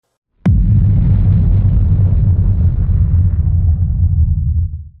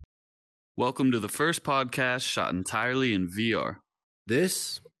Welcome to the first podcast shot entirely in VR.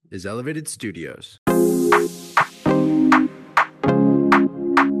 This is Elevated Studios.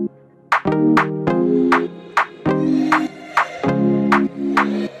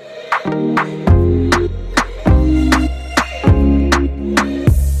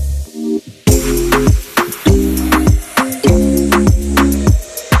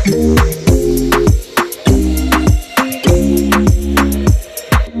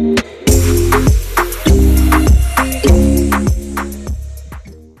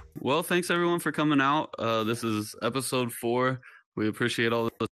 Well, thanks everyone for coming out. This is episode 4. We appreciate all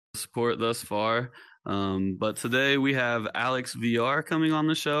the support thus far. But today we have Alex VR coming on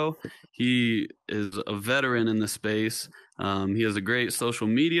the show. He is a veteran in the space. He has a great social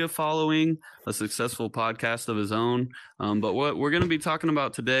media following, a successful podcast of his own. But what we're going to be talking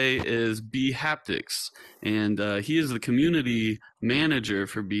about today is bHaptics. And he is the community manager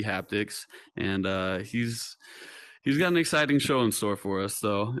for bHaptics. And He's got an exciting show in store for us.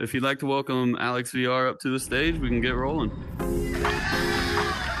 So if you'd like to welcome Alex VR up to the stage, we can get rolling.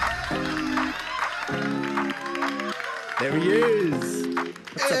 There he is.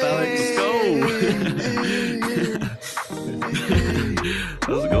 What's up, Alex? Let's go.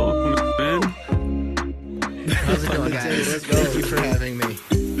 How's it going, man? How's it going, guys? Let's go. Thank you for having me.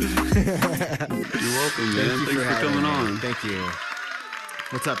 You're welcome, man. Thanks for coming on. Thank you.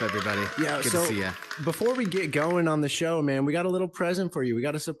 What's up, everybody? Yeah, Good so to see you. Before we get going on the show, man, we got a little present for you. We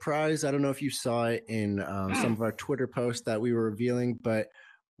got a surprise. I don't know if you saw it in some of our Twitter posts that we were revealing, but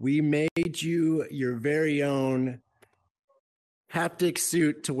we made you your very own haptic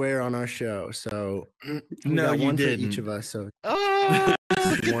suit to wear on our show. So we got one for each of us. So Oh,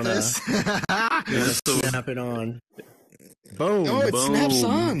 look you at wanna- this. snap it on. Boom. Oh, it snaps Boom.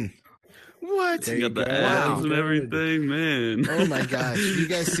 on. What? There You you got the go. abs Wow. and everything, man. Oh my gosh. You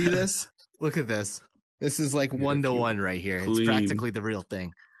guys see this? Look at this. This is like 1-to-1 right here. Clean. It's practically the real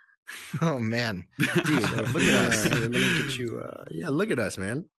thing. Oh man. Dude, look Yeah, at us. let me get you. Yeah, look at us,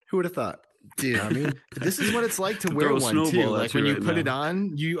 man. Who would have thought? Dude, I mean, this is what it's like to wear Throw a one too. snowball at Like you when you right put now. it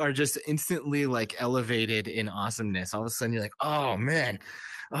on, you are just instantly like elevated in awesomeness. All of a sudden you're like, oh man,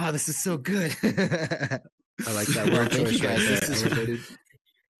 oh, this is so good. I like that Well, word thank choice you guys. right This there. is Elevated.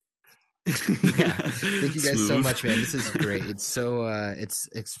 Yeah. Thank you guys so Smooth. much, man. This is great. It's so it's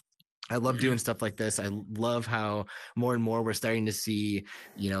I love doing stuff like this. I love how more and more we're starting to see,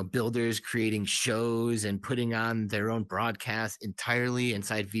 builders creating shows and putting on their own broadcasts entirely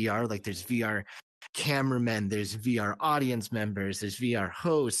inside VR. Like there's VR cameramen, there's VR audience members, there's VR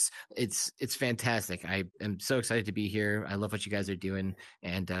hosts. It's fantastic. I am so excited to be here. I love what you guys are doing,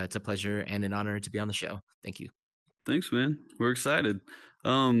 and it's a pleasure and an honor to be on the show. Thank you. Thanks, man. We're excited.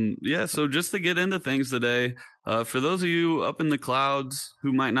 Yeah, so just to get into things today, for those of you up in the clouds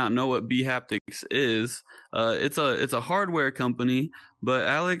who might not know what bHaptics is, it's a hardware company. But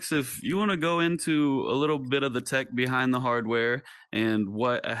Alex, if you want to go into a little bit of the tech behind the hardware and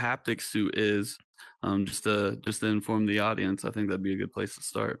what a haptic suit is, just to inform the audience, I think that'd be a good place to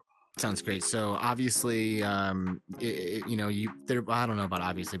start. Sounds great. So obviously, I don't know about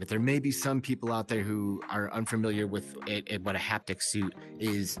obviously, but there may be some people out there who are unfamiliar with what a haptic suit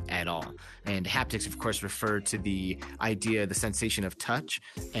is at all. And haptics, of course, refer to the sensation of touch.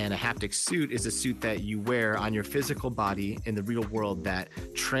 And a haptic suit is a suit that you wear on your physical body in the real world that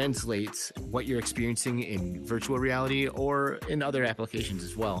translates what you're experiencing in virtual reality or in other applications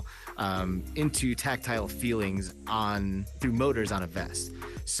as well, into tactile feelings through motors on a vest.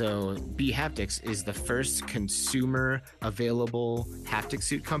 So bHaptics is the first consumer available haptic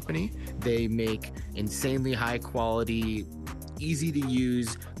suit company. They make insanely high quality, easy to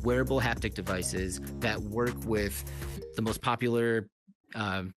use wearable haptic devices that work with the most popular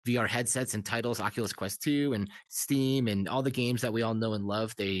VR headsets and titles, Oculus Quest 2 and Steam and all the games that we all know and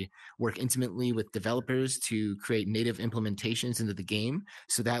love. They work intimately with developers to create native implementations into the game.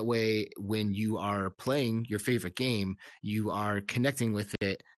 So that way, when you are playing your favorite game, you are connecting with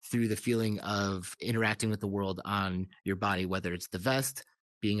it through the feeling of interacting with the world on your body, whether it's the vest,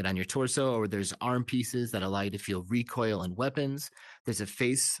 being it on your torso, or there's arm pieces that allow you to feel recoil and weapons. There's a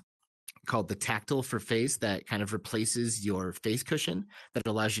face called the Tactile for Face that kind of replaces your face cushion that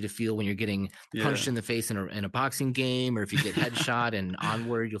allows you to feel when you're getting punched in the face in a boxing game, or if you get headshot and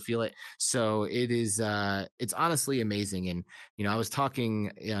onward, you'll feel it. So it is it's honestly amazing. And I was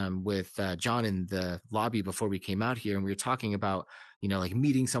talking with John in the lobby before we came out here, and we were talking about like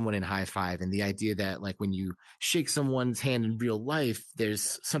meeting someone in high five, and the idea that like when you shake someone's hand in real life,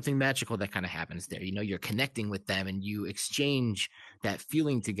 there's something magical that kind of happens there. You're connecting with them and you exchange that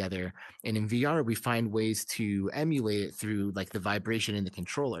feeling together. And in VR, we find ways to emulate it through like the vibration in the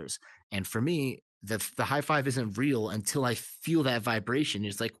controllers. And for me, the high five isn't real until I feel that vibration.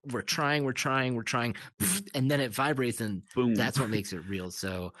 It's like we're trying, and then it vibrates, and Boom. that's what makes it real.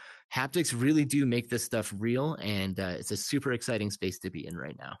 So haptics really do make this stuff real, and it's a super exciting space to be in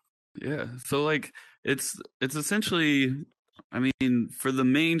right now. Yeah. So like it's essentially, I mean, for the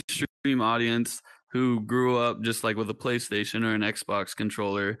mainstream audience who grew up just like with a PlayStation or an Xbox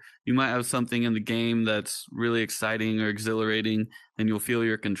controller, you might have something in the game that's really exciting or exhilarating, and you'll feel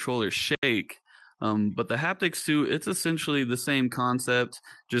your controller shake. But the haptic suit, it's essentially the same concept,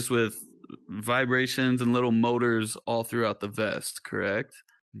 just with vibrations and little motors all throughout the vest, correct?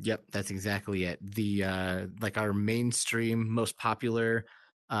 Yep, that's exactly it. The like our mainstream, most popular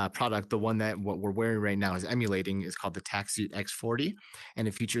product, the one that what we're wearing right now is emulating, is called the TacSuit X40, and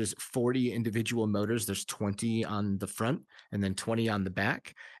it features 40 individual motors. There's 20 on the front and then 20 on the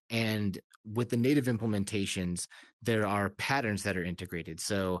back. And with the native implementations, there are patterns that are integrated.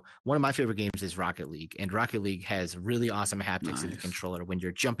 So one of my favorite games is Rocket League, and Rocket League has really awesome haptics in the controller. When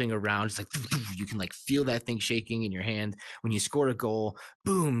you're jumping around, it's like you can like feel that thing shaking in your hand. When you score a goal,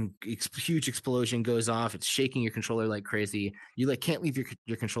 boom, huge explosion goes off. It's shaking your controller like crazy. You like can't leave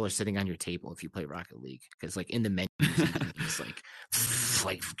your controller sitting on your table if you play Rocket League, because like in the menus, it's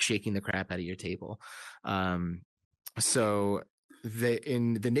like shaking the crap out of your table. So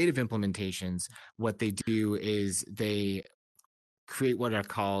in the native implementations, what they do is they create what are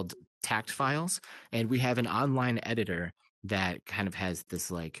called tact files, and we have an online editor that kind of has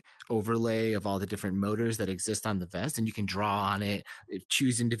this like overlay of all the different motors that exist on the vest, and you can draw on it,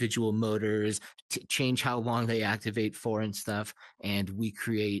 choose individual motors, change how long they activate for and stuff, and we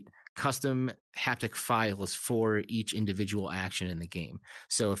create custom haptic files for each individual action in the game.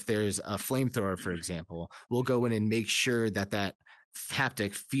 So if there's a flamethrower, for example, we'll go in and make sure that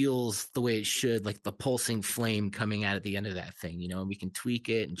haptic feels the way it should, like the pulsing flame coming out at the end of that thing, and we can tweak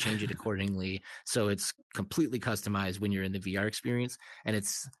it and change it accordingly. So it's completely customized when you're in the VR experience. And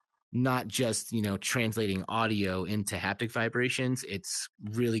it's not just, translating audio into haptic vibrations. It's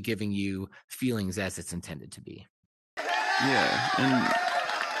really giving you feelings as it's intended to be. Yeah. And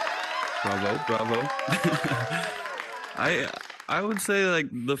bravo. I would say like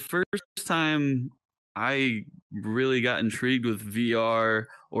the first time I really got intrigued with VR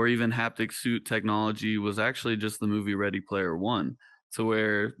or even haptic suit technology was actually just the movie Ready Player One. To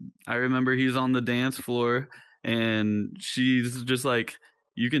where I remember he's on the dance floor and she's just like,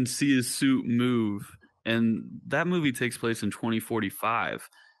 you can see his suit move. And that movie takes place in 2045.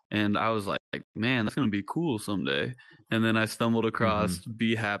 And I was like, man, that's going to be cool someday. And then I stumbled across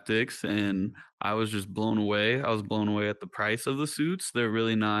bHaptics and I was just blown away. I was blown away at the price of the suits. They're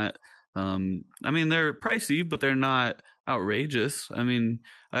really not, I mean, they're pricey, but they're not outrageous. I mean,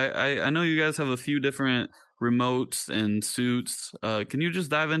 I know you guys have a few different remotes and suits. Can you just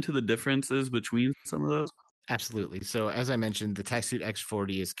dive into the differences between some of those? Absolutely. So as I mentioned, the TacSuit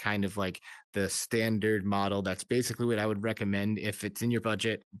X40 is kind of like the standard model. That's basically what I would recommend. If it's in your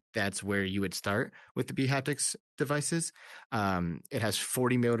budget, that's where you would start with the bHaptics devices. It has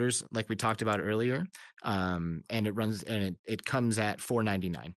 40 motors, like we talked about earlier, and it runs and it comes at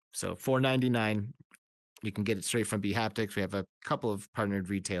 $499. So $499. You can get it straight from bHaptics. We have a couple of partnered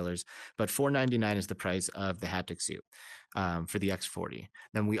retailers, but $499 is the price of the haptic suit for the X40.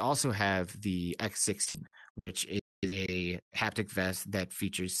 Then we also have the X16, which is a haptic vest that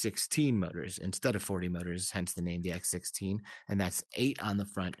features 16 motors instead of 40 motors, hence the name the X16, and that's 8 on the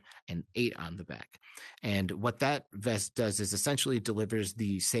front and 8 on the back. And what that vest does is essentially delivers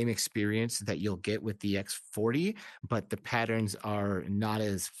the same experience that you'll get with the X40, but the patterns are not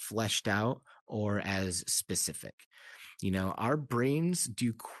as fleshed out or as specific. Our brains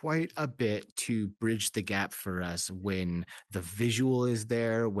do quite a bit to bridge the gap for us when the visual is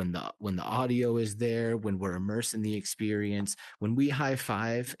there, when the audio is there, when we're immersed in the experience. When we high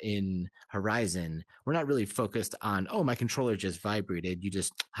five in Horizon, we're not really focused on, oh, my controller just vibrated. You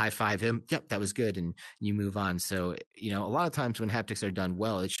just high five him. Yep, that was good. And you move on. So, a lot of times when haptics are done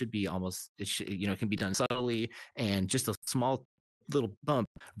well, it should be it can be done subtly, and just a small little bump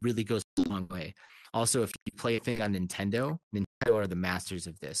really goes a long way. Also, if you play a thing on Nintendo are the masters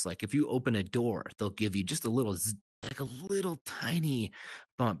of this. Like if you open a door, they'll give you just a little tiny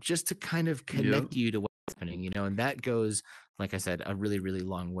bump just to kind of connect you to what's happening, and that goes, like I said, a really, really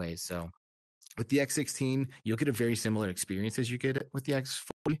long way. So with the X16, you'll get a very similar experience as you get with the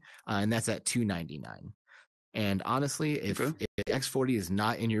X40, and that's at $299. And honestly, if the X40 is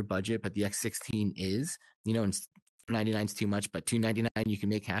not in your budget, but the X16 is, and $99 is too much, but $299 you can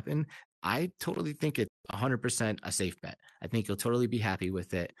make happen, I totally think it's 100% a safe bet. I think you'll totally be happy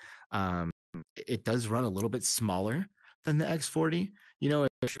with it. It does run a little bit smaller than the X40. You know,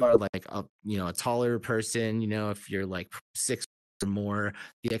 if you are like a taller person, if you're like 6 or more,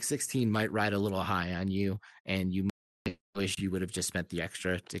 the X16 might ride a little high on you, and you might wish you would have just spent the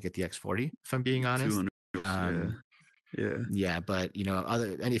extra to get the X40. If I'm being honest, 200, yeah. But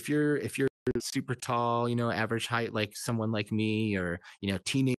if you're super tall, average height, like someone like me, or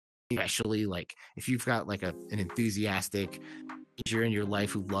teenage, especially, like if you've got like an enthusiastic teenager in your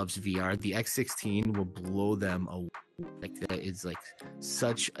life who loves VR, the X16 will blow them away. Like, that is like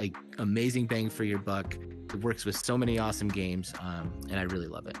such a amazing bang for your buck. It works with so many awesome games, and I really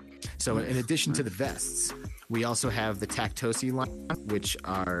love it. So in addition to the vests, we also have the Tactosi line, which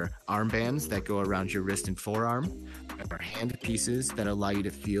are armbands that go around your wrist and forearm. There are hand pieces that allow you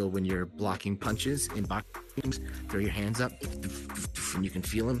to feel when you're blocking punches in boxing games. Throw your hands up, and you can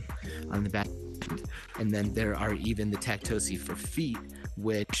feel them on the back. And then there are even the Tactosi for feet,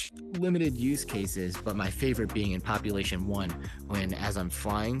 which limited use cases, but my favorite being in Population 1, when as I'm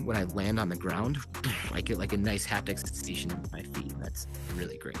flying, when I land on the ground, I get like a nice haptic sensation in my feet. That's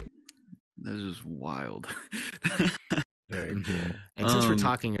really great. That's just wild. Very cool. And since we're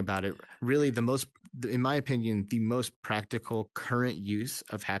talking about it, really in my opinion, the most practical current use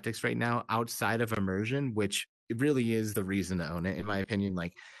of haptics right now outside of immersion, which it really is the reason to own it, in my opinion,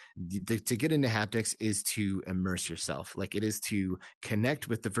 like to get into haptics is to immerse yourself. Like, it is to connect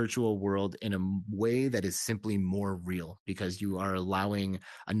with the virtual world in a way that is simply more real, because you are allowing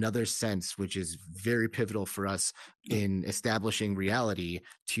another sense, which is very pivotal for us in establishing reality,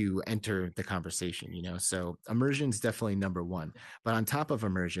 to enter the conversation, So immersion is definitely number one. But on top of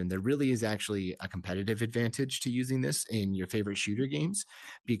immersion, there really is actually a competitive advantage to using this in your favorite shooter games,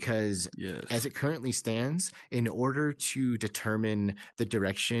 because as it currently stands, in order to determine the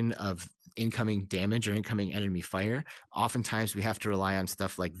direction of incoming damage or incoming enemy fire, oftentimes we have to rely on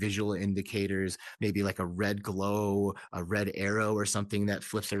stuff like visual indicators, maybe like a red glow, a red arrow, or something that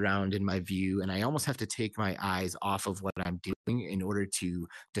flips around in my view, and I almost have to take my eyes off of what I'm doing in order to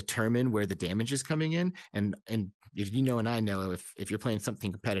determine where the damage is coming in. And if you know, and I know, if you're playing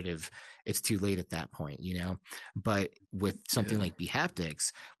something competitive, it's too late at that point, But with something like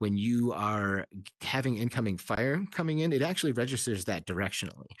bHaptics, when you are having incoming fire coming in, it actually registers that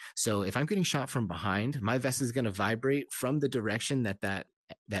directionally. So if I'm getting shot from behind, my vest is going to vibrate from the direction that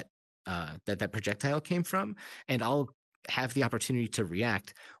projectile came from, and I'll have the opportunity to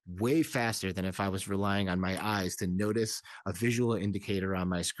react way faster than if I was relying on my eyes to notice a visual indicator on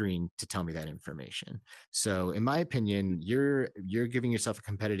my screen to tell me that information. So in my opinion, you're giving yourself a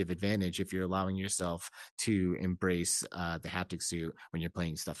competitive advantage if you're allowing yourself to embrace the haptic suit when you're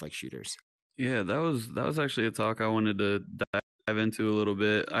playing stuff like shooters. Yeah, that was actually a talk I wanted to dive into a little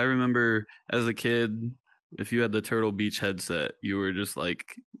bit. I remember as a kid, if you had the Turtle Beach headset, you were just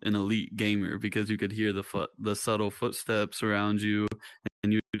like an elite gamer, because you could hear the subtle footsteps around you,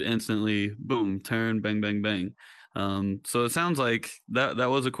 and you'd instantly, boom, turn, bang, bang, bang. So it sounds like that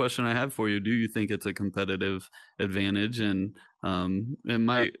was a question I had for you. Do you think it's a competitive advantage? And it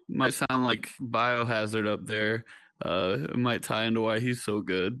might sound like Biohazard up there. It might tie into why he's so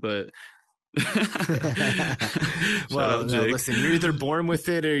good, but well, no, listen, you're either born with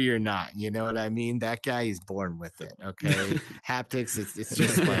it or you're not. You know what I mean? That guy is born with it. Okay, haptics. It's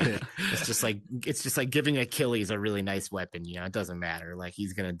just like giving Achilles a really nice weapon. It doesn't matter. Like,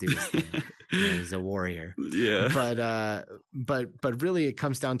 he's gonna do his thing. He's a warrior. Yeah. But really, it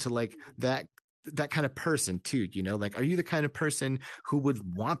comes down to like that kind of person too, like, are you the kind of person who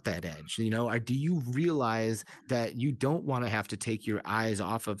would want that edge, or do you realize that you don't want to have to take your eyes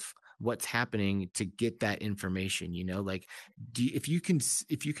off of what's happening to get that information? Like, if you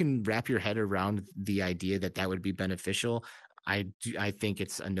can wrap your head around the idea that would be beneficial, I think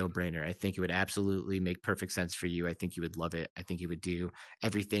it's a no-brainer. I think it would absolutely make perfect sense for you. I think you would love it. I think it would do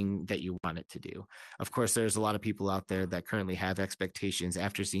everything that you want it to do. Of course, there's a lot of people out there that currently have expectations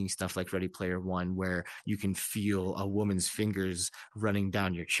after seeing stuff like Ready Player One, where you can feel a woman's fingers running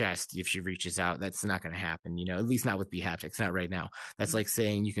down your chest if she reaches out. That's not going to happen, at least not with bHaptics, not right now. That's like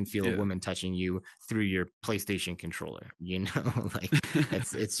saying you can feel a woman touching you through your PlayStation controller, like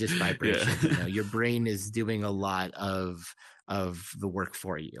it's just vibration. Your brain is doing a lot of the work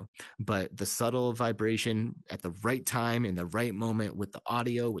for you, but the subtle vibration at the right time, in the right moment, with the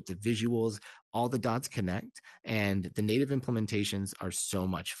audio, with the visuals, all the dots connect, and the native implementations are so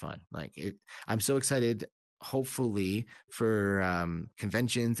much fun. I'm so excited hopefully for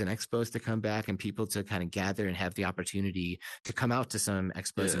conventions and expos to come back and people to kind of gather and have the opportunity to come out to some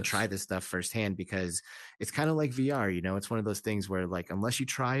expos and try this stuff firsthand, because it's kind of like VR, you know, it's one of those things where like, unless you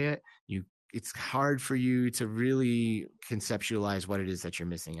try it, it's hard for you to really conceptualize what it is that you're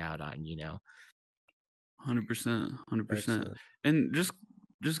missing out on, you know? 100%, 100%. And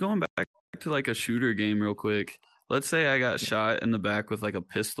just going back to like a shooter game real quick. Let's say I got shot in the back with like a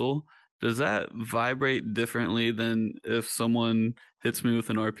pistol. Does that vibrate differently than if someone hits me with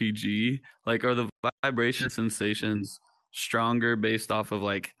an RPG? Like, are the vibration sensations stronger based off of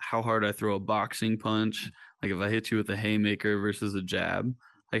like how hard I throw a boxing punch? Like if I hit you with a haymaker versus a jab,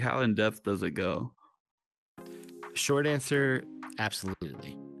 like how in depth does it go? Short answer,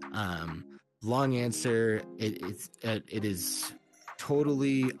 absolutely. Long answer, it is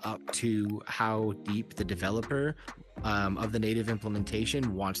totally up to how deep the developer of the native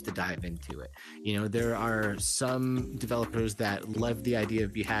implementation wants to dive into it. You know, there are some developers that love the idea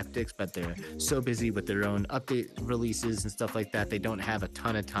of bHaptics, but they're so busy with their own update releases and stuff like that, they don't have a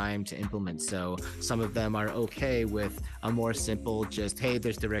ton of time to implement. So some of them are okay with a more simple, just, hey,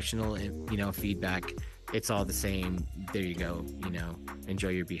 there's directional, you know, feedback. It's all the same. There you go. You know, enjoy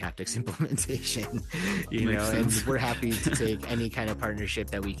your bHaptics implementation. You know, and we're happy to take any kind of partnership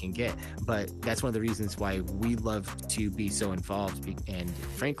that we can get. But that's one of the reasons why we love to be so involved. And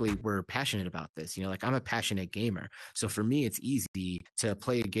frankly, we're passionate about this. You know, like I'm a passionate gamer. So for me, it's easy to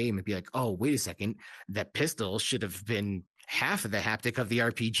play a game and be like, oh, wait a second, that pistol should have been half of the haptic of the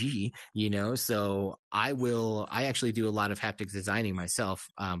RPG, you know? So I actually do a lot of haptics designing myself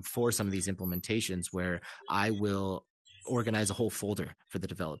for some of these implementations, where I will organize a whole folder for the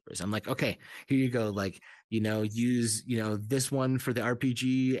developers. I'm like, okay, here you go. Like, you know, use, you know, this one for the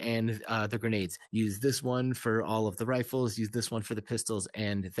RPG and the grenades, use this one for all of the rifles, use this one for the pistols.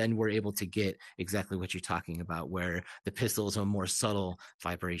 And then we're able to get exactly what you're talking about, where the pistols are a more subtle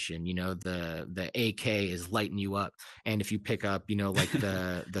vibration, you know, the AK is lighting you up. And if you pick up, you know, like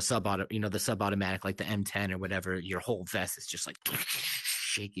the sub-automatic, like the M10 or whatever, your whole vest is just like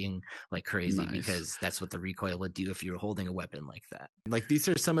shaking like crazy. Nice. Because that's what the recoil would do if you were holding a weapon like that. Like, these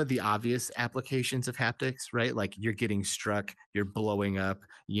are some of the obvious applications of haptics, right? Like, you're getting struck, you're blowing up,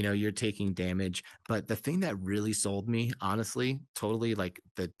 you know, you're taking damage. But the thing that really sold me, honestly, totally, like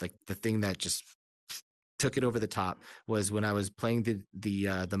the thing that just took it over the top was when I was playing the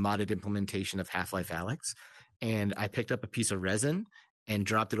modded implementation of Half-Life Alyx, and I picked up a piece of resin and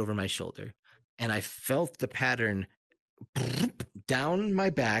dropped it over my shoulder, and I felt the pattern down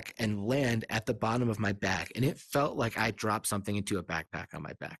my back and land at the bottom of my back, and it felt like I dropped something into a backpack on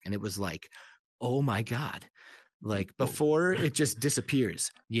my back. And it was like, oh my god, like, before it just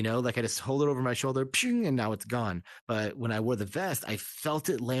disappears, you know, like I just hold it over my shoulder, and now it's gone. But when I wore the vest, I felt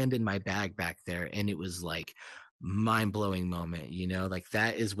it land in my bag back there, and it was like mind-blowing moment, you know. Like,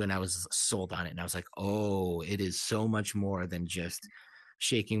 that is when I was sold on it, and I was like, oh, it is so much more than just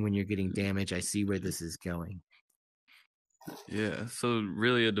shaking when you're getting damage. I see where this is going. Yeah, so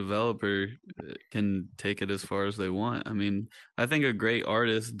really a developer can take it as far as they want. I mean, I think a great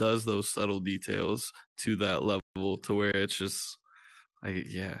artist does those subtle details to that level to where it's just like,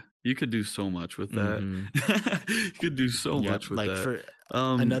 yeah, you could do so much with that. Mm-hmm. You could do so much with that. For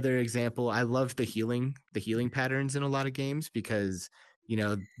another example, I love the healing patterns in a lot of games, because, you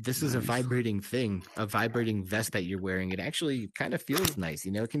know, this is a vibrating thing, a vibrating vest that you're wearing. It actually kind of feels nice,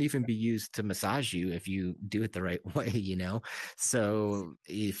 you know. It can even be used to massage you if you do it the right way, you know. So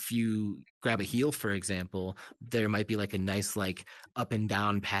if you grab a heal, for example, there might be like a nice like up and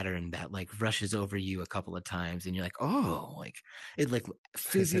down pattern that like rushes over you a couple of times, and you're like, oh, like it like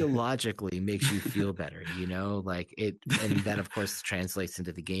physiologically makes you feel better, you know, like it. And that of course translates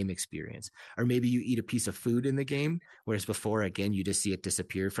into the game experience. Or maybe you eat a piece of food in the game, whereas before, again, you just see it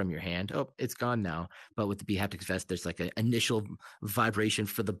disappear from your hand. Oh, it's gone now. But with the bHaptics vest, there's like an initial vibration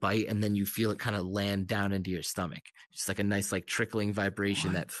for the bite, and then you feel it kind of land down into your stomach. Just like a nice like trickling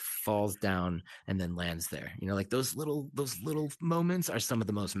vibration that falls down and then lands there. You know, like those little moments are some of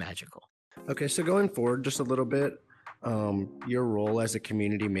the most magical. Okay, so going forward just a little bit, your role as a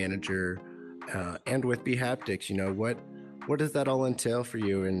community manager and with bHaptics, you know, what does that all entail for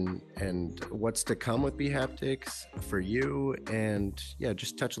you, and what's to come with bHaptics for you? And yeah,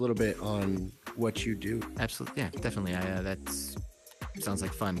 just touch a little bit on what you do. Absolutely. Yeah, definitely. That's sounds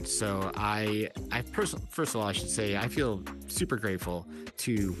like fun. So I personally, first of all, I should say I feel super grateful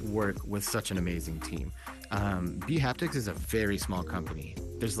to work with such an amazing team. bHaptics is a very small company.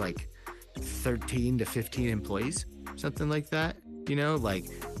 There's like 13 to 15 employees, something like that. You know, like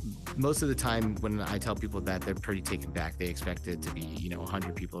most of the time when I tell people that, they're pretty taken back. They expect it to be,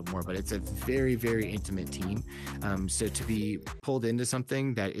 100 people or more, but it's a very, very intimate team. So to be pulled into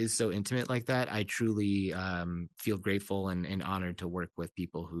something that is so intimate like that, I truly feel grateful and honored to work with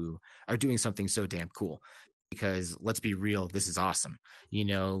people who are doing something so damn cool. Because let's be real, this is awesome.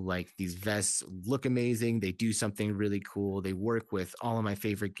 Like these vests look amazing. They do something really cool. They work with all of my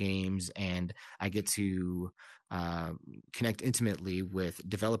favorite games, and I get to connect intimately with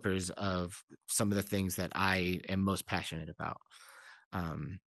developers of some of the things that I am most passionate about.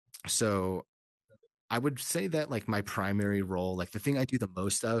 So I would say that like my primary role, like the thing I do the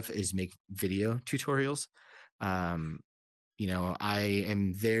most of is make video tutorials. I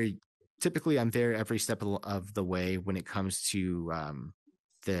am there. Typically, I'm there every step of the way when it comes to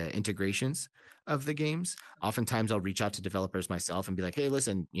the integrations of the games. Oftentimes, I'll reach out to developers myself and be like, "Hey,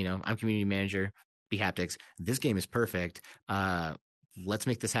 listen, I'm community manager, bHaptics. This game is perfect. Let's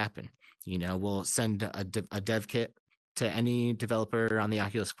make this happen." We'll send a dev kit to any developer on the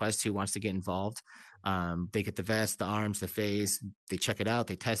Oculus Quest who wants to get involved. They get the vest, the arms, the face. They check it out.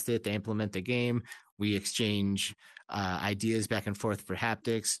 They test it. They implement the game. We exchange ideas back and forth for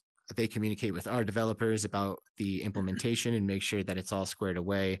haptics. They communicate with our developers about the implementation and make sure that it's all squared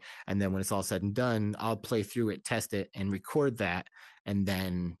away. And then when it's all said and done, I'll play through it, test it, and record that, and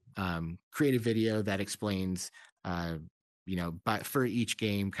then create a video that explains, for each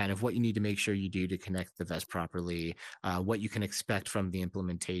game, kind of what you need to make sure you do to connect the vest properly, what you can expect from the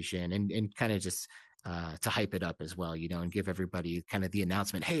implementation, and kind of just to hype it up as well, and give everybody kind of the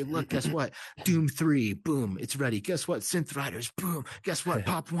announcement. Hey, look, guess what? Doom 3, boom, it's ready. Guess what? Synth Riders, boom. Guess what?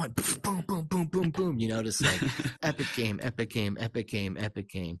 Pop 1, boom, boom, boom, boom, boom. Just like epic game, epic game, epic game, epic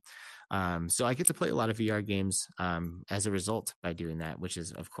game. So I get to play a lot of VR games as a result by doing that, which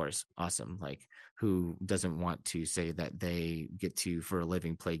is, of course, awesome. Like, who doesn't want to say that they get to, for a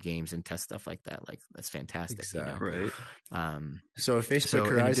living, play games and test stuff like that? Like, that's fantastic. Exactly. Right. So if Facebook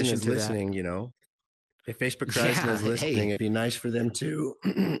Horizon is listening, if Facebook Horizon is listening, it'd be nice for them to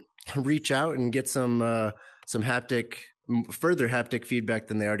reach out and get some further haptic feedback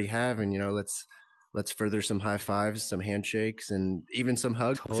than they already have, and let's further some high fives, some handshakes, and even some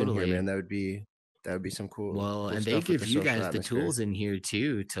hugs in here, man. That would be some cool. Well, and they give you guys the tools in here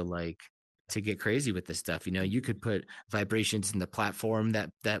too to get crazy with this stuff. You could put vibrations in the platform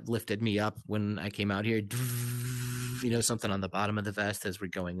that lifted me up when I came out here. Something on the bottom of the vest as we're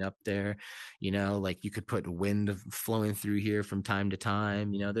going up there. Like you could put wind flowing through here from time to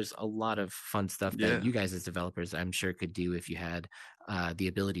time. There's a lot of fun stuff that you guys as developers, I'm sure, could do if you had the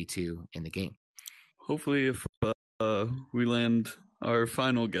ability to in the game. Hopefully, if we land our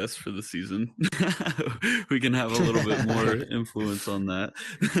final guest for the season, we can have a little bit more influence on that.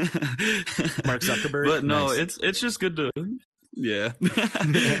 Mark Zuckerberg. But no, nice. It's just good to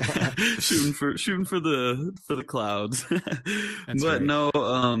shooting for the clouds. But right. No,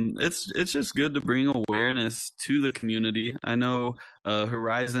 it's just good to bring awareness to the community. I know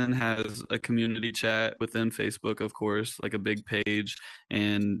Horizon has a community chat within Facebook, of course, like a big page,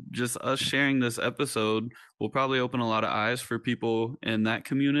 and just us sharing this episode will probably open a lot of eyes for people in that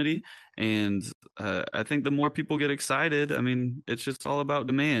community. And I think the more people get excited, I mean, it's just all about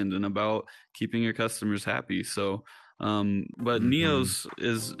demand and about keeping your customers happy. So but Neos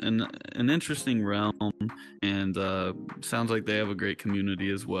is an interesting realm, and sounds like they have a great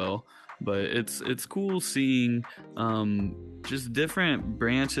community as well. But it's cool seeing just different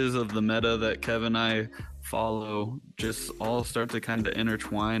branches of the meta that Kevin and I follow just all start to kind of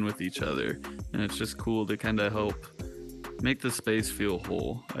intertwine with each other, and it's just cool to kind of help make the space feel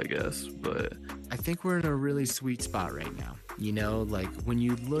whole, I guess. But I think we're in a really sweet spot right now. Like when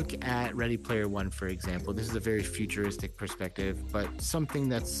you look at Ready Player One, for example, this is a very futuristic perspective, but something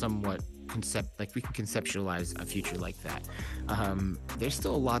that's somewhat we can conceptualize a future like that. There's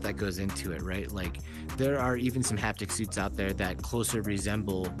still a lot that goes into it, right? Like there are even some haptic suits out there that closer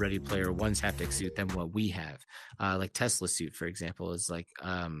resemble Ready Player One's haptic suit than what we have. Like Tesla suit, for example, is like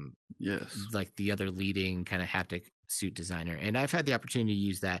like the other leading kind of haptic suit designer, and I've had the opportunity to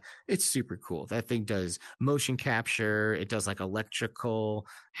use that. It's super cool. That thing does motion capture, it does like electrical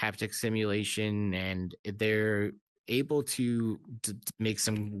haptic simulation, and they're able to make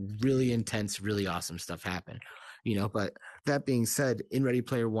some really intense, really awesome stuff happen. But that being said, in Ready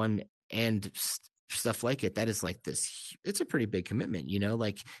Player One and stuff like it, that is like this, it's a pretty big commitment.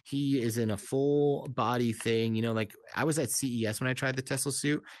 Like he is in a full body thing. Like I was at CES when I tried the Tesla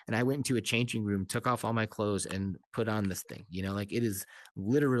suit, and I went into a changing room, took off all my clothes, and put on this thing. Like it is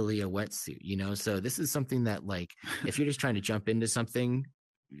literally a wetsuit. So this is something that, like, if you're just trying to jump into something,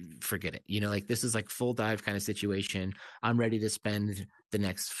 forget it. Like this is like full dive kind of situation. I'm ready to spend the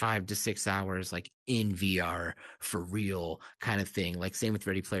next 5 to 6 hours like in VR for real kind of thing. Like same with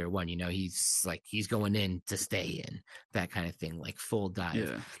Ready Player One, he's going in to stay in, that kind of thing, like full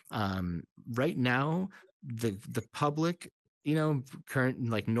dive. Right now, the public, current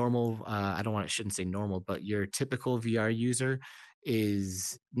like normal, shouldn't say normal, but your typical VR user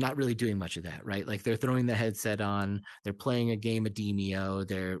is not really doing much of that, right? Like they're throwing the headset on, they're playing a game of Demio,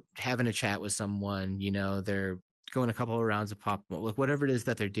 they're having a chat with someone, they're going a couple of rounds of pop, like whatever it is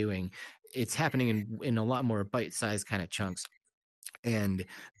that they're doing. It's happening in a lot more bite-sized kind of chunks. And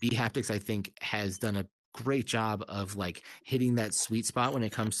bHaptics, I think, has done a great job of like hitting that sweet spot when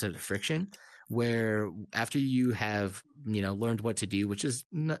it comes to the friction, where after you have learned what to do, which is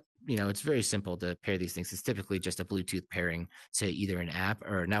not, it's very simple to pair these things. It's typically just a Bluetooth pairing to either an app,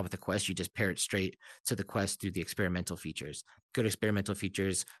 or now with the Quest, you just pair it straight to the Quest through the experimental features. Go to experimental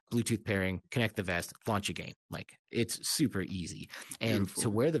features, Bluetooth pairing, connect the vest, launch a game. Like it's super easy. And to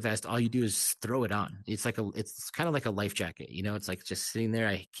wear the vest, all you do is throw it on. It's kind of like a life jacket. It's like just sitting there.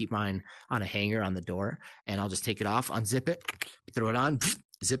 I keep mine on a hanger on the door, and I'll just take it off, unzip it, throw it on,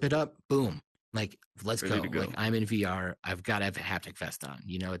 zip it up, boom. Like, let's go. Like, I'm in VR. I've got to have a haptic vest on.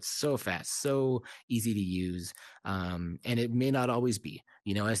 It's so fast, so easy to use. And it may not always be,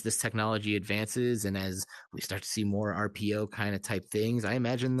 as this technology advances and as we start to see more RPO kind of type things, I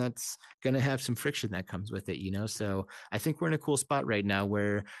imagine that's going to have some friction that comes with it, So I think we're in a cool spot right now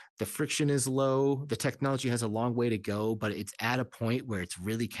where the friction is low. The technology has a long way to go, but it's at a point where it's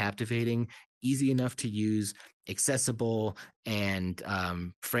really captivating, easy enough to use, accessible, and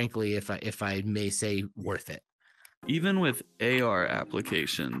frankly, if I may say, worth it. Even with AR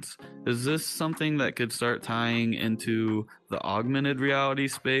applications, is this something that could start tying into the augmented reality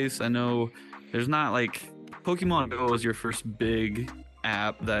space? I know there's not like Pokemon Go was your first big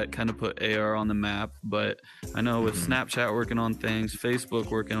app that kind of put AR on the map, but I know with Snapchat working on things, Facebook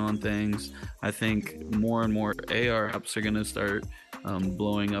working on things, I think more and more AR apps are going to start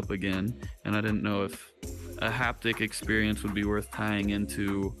blowing up again. And I didn't know if a haptic experience would be worth tying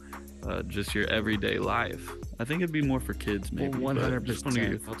into just your everyday life. I think it'd be more for kids, maybe.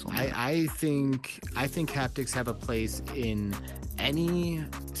 100%. I think haptics have a place in any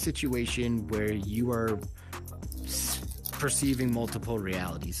situation where you are perceiving multiple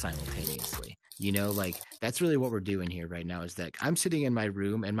realities simultaneously. Like that's really what we're doing here right now, is that I'm sitting in my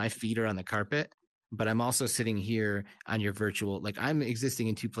room and my feet are on the carpet, but I'm also sitting here on your virtual, like I'm existing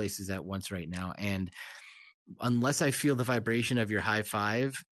in two places at once right now. And unless I feel the vibration of your high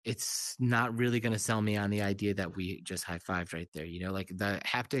five, it's not really going to sell me on the idea that we just high fived right there. Like the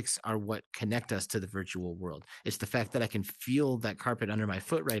haptics are what connect us to the virtual world. It's the fact that I can feel that carpet under my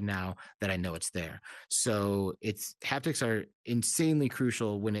foot right now that I know it's there. So haptics are insanely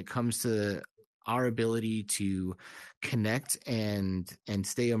crucial when it comes to our ability to connect and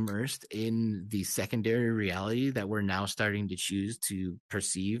stay immersed in the secondary reality that we're now starting to choose to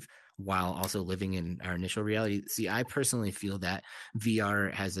perceive while also living in our initial reality. See, I personally feel that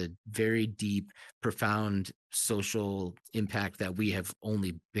VR has a very deep, profound social impact that we have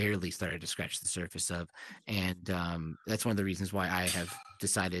only barely started to scratch the surface of. And that's one of the reasons why I have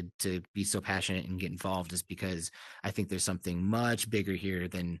decided to be so passionate and get involved, is because I think there's something much bigger here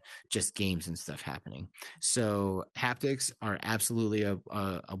than just games and stuff happening. So haptics are absolutely a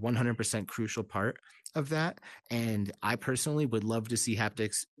 100% crucial part of that. And I personally would love to see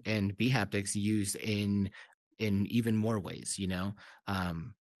haptics and bHaptics used in even more ways.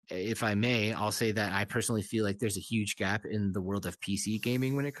 If I may, I'll say that I personally feel like there's a huge gap in the world of PC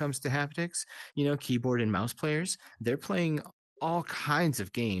gaming when it comes to haptics. Keyboard and mouse players, they're playing all kinds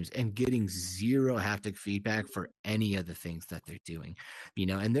of games and getting zero haptic feedback for any of the things that they're doing,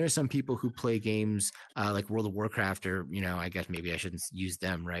 and there are some people who play games like World of Warcraft, or, I guess maybe I shouldn't use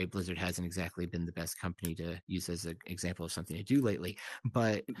them, right? Blizzard hasn't exactly been the best company to use as an example of something to do lately,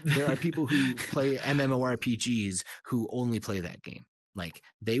 but there are people who play MMORPGs who only play that game. Like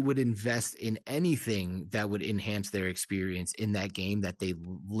they would invest in anything that would enhance their experience in that game that they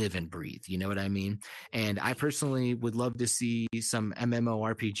live and breathe. You know what I mean? And I personally would love to see some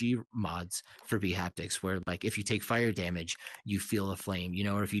MMORPG mods for bHaptics, where like if you take fire damage, you feel a flame,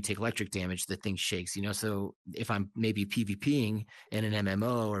 or if you take electric damage, the thing shakes, so if I'm maybe PvPing in an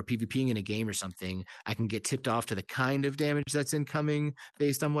MMO or PvPing in a game or something, I can get tipped off to the kind of damage that's incoming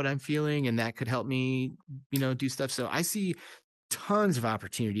based on what I'm feeling. And that could help me, do stuff. So I see tons of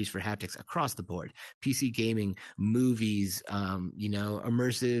opportunities for haptics across the board: PC gaming, movies,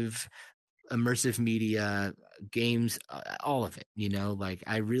 immersive immersive media, games, all of it. You know, like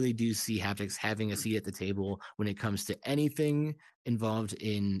I really do see haptics having a seat at the table when it comes to anything involved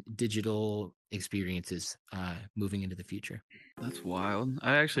in digital experiences moving into the future. That's wild.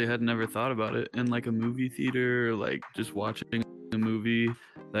 I actually had never thought about it in like a movie theater, like just watching a movie.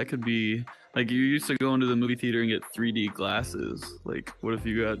 That could be like you used to go into the movie theater and get 3D glasses. Like, what if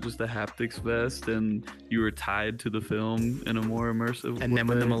you got just a haptics vest and you were tied to the film in a more immersive And then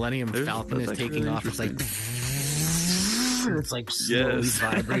when the Millennium Falcon is that's taking really off, it's like interesting. it's like slowly Yes.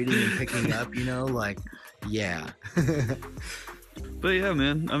 vibrating and picking up, you know, like yeah. But yeah,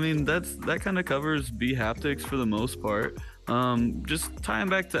 man, I mean that kind of covers B haptics for the most part. Just tying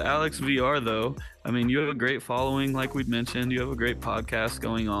back to Alex VR though, I mean you have a great following, like we'd mentioned. You have a great podcast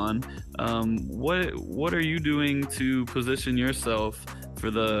going on. What are you doing to position yourself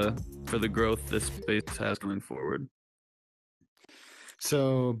for the growth this space has going forward?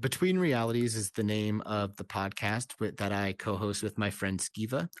 So, Between Realities is the name of the podcast that I co-host with my friend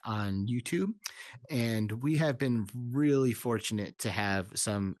Skiva on YouTube. And we have been really fortunate to have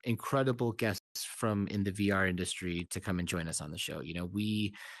some incredible guests from in the VR industry to come and join us on the show. You know,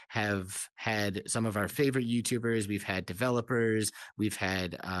 we have had some of our favorite YouTubers. We've had developers. We've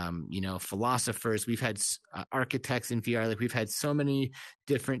had, philosophers. We've had architects in VR. Like we've had so many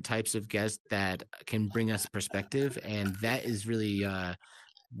different types of guests that can bring us perspective. And that is really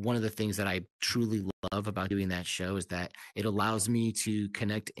one of the things that I truly love about doing that show is that it allows me to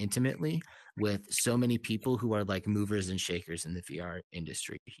connect intimately with so many people who are like movers and shakers in the VR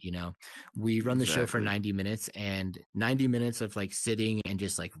industry. You know, we run the show for 90 minutes and 90 minutes of like sitting and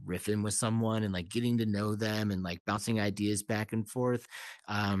just like riffing with someone and like getting to know them and like bouncing ideas back and forth.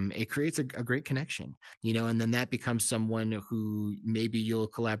 It creates a great connection, you know, and then that becomes someone who maybe you'll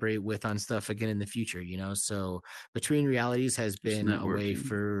collaborate with on stuff again in the future, you know? So Between Realities has been a way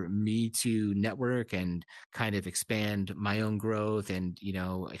for me to network and kind of expand my own growth and, you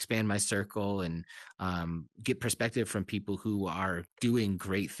know, expand my circle and get perspective from people who are doing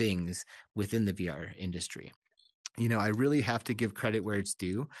great things within the VR industry. You know, I really have to give credit where it's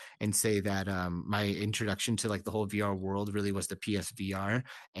due and say that my introduction to like the whole VR world really was the PSVR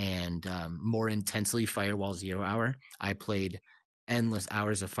and more intensely Firewall Zero Hour. I played endless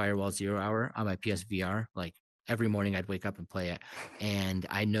hours of Firewall Zero Hour on my PSVR. Like every morning I'd wake up and play it. And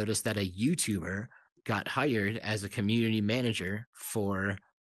I noticed that a YouTuber got hired as a community manager for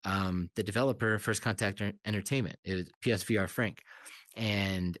the developer First Contact Entertainment. It was PSVR Frank.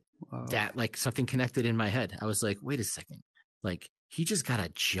 And that like something connected in my head. I was like, wait a second, like he just got a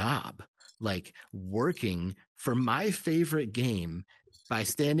job like working for my favorite game by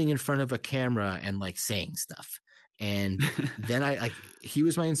standing in front of a camera and like saying stuff. And then he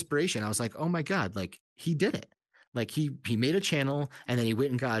was my inspiration. I was like, oh my God, like he did it. Like he made a channel and then he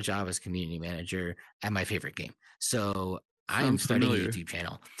went and got a job as community manager at my favorite game. So I am starting a YouTube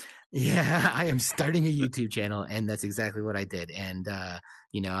channel. Yeah, I am starting a YouTube channel, and that's exactly what I did. And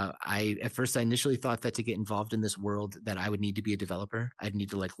you know, I initially thought that to get involved in this world, that I would need to be a developer. I'd need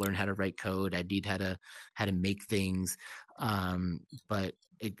to like learn how to write code. I'd need how to make things. But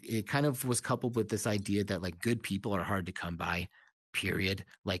it kind of was coupled with this idea that like good people are hard to come by. Period.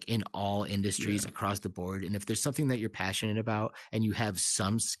 Like in all industries across the board. And if there's something that you're passionate about and you have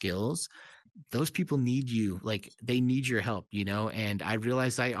some skills, those people need you. Like they need your help, you know? And I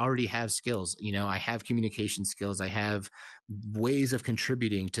realized I already have skills, you know, I have communication skills. I have ways of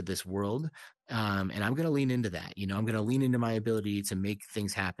contributing to this world. And I'm going to lean into that, you know, I'm going to lean into my ability to make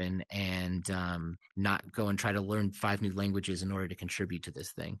things happen and not go and try to learn 5 new languages in order to contribute to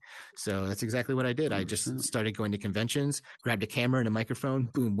this thing. So that's exactly what I did. 100%. I just started going to conventions, grabbed a camera and a microphone,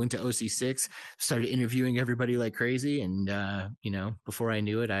 boom, went to OC6, started interviewing everybody like crazy. And, you know, before I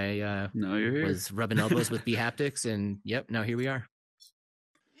knew it, I was rubbing elbows with B Haptics and yep, now here we are.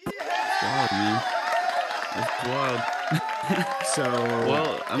 Wow, man. That's wild. So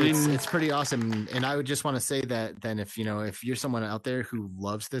well, I mean, it's pretty awesome. And I would just want to say that then if you're someone out there who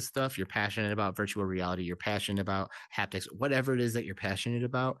loves this stuff, you're passionate about virtual reality, you're passionate about haptics, whatever it is that you're passionate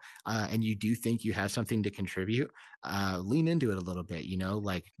about, and you do think you have something to contribute, lean into it a little bit, you know,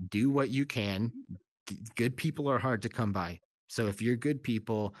 like do what you can. Good people are hard to come by. So if you're good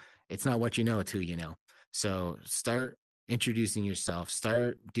people, it's not what you know, it's who you know. So start introducing yourself,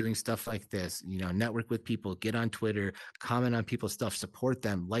 start doing stuff like this, you know, network with people, get on Twitter, comment on people's stuff, support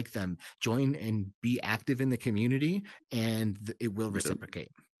them, like them, join and be active in the community, and it will reciprocate.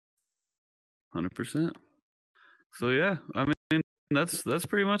 100%. So yeah, I mean, that's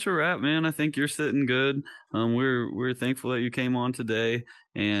pretty much a wrap, man. I think you're sitting good. We're thankful that you came on today,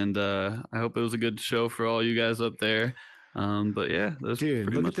 and I hope it was a good show for all you guys up there. But yeah, that's Dude,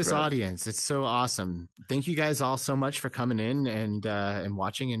 pretty look much at this wrap. audience. It's so awesome. Thank you guys all so much for coming in and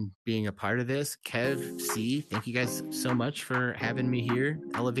watching and being a part of this. Kev, C, thank you guys so much for having me here.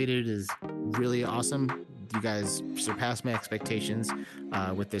 Elevated is really awesome. You guys surpassed my expectations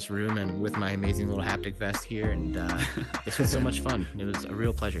with this room and with my amazing little haptic vest here. And this was so much fun. It was a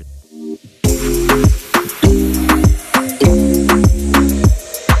real pleasure.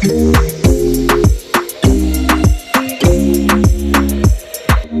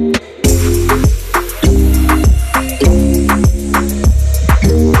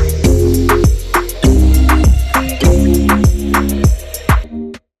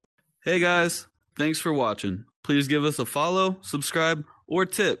 Hey guys, thanks for watching. Please give us a follow, subscribe, or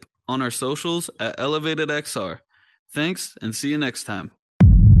tip on our socials at ElevatedXR. Thanks, and see you next time.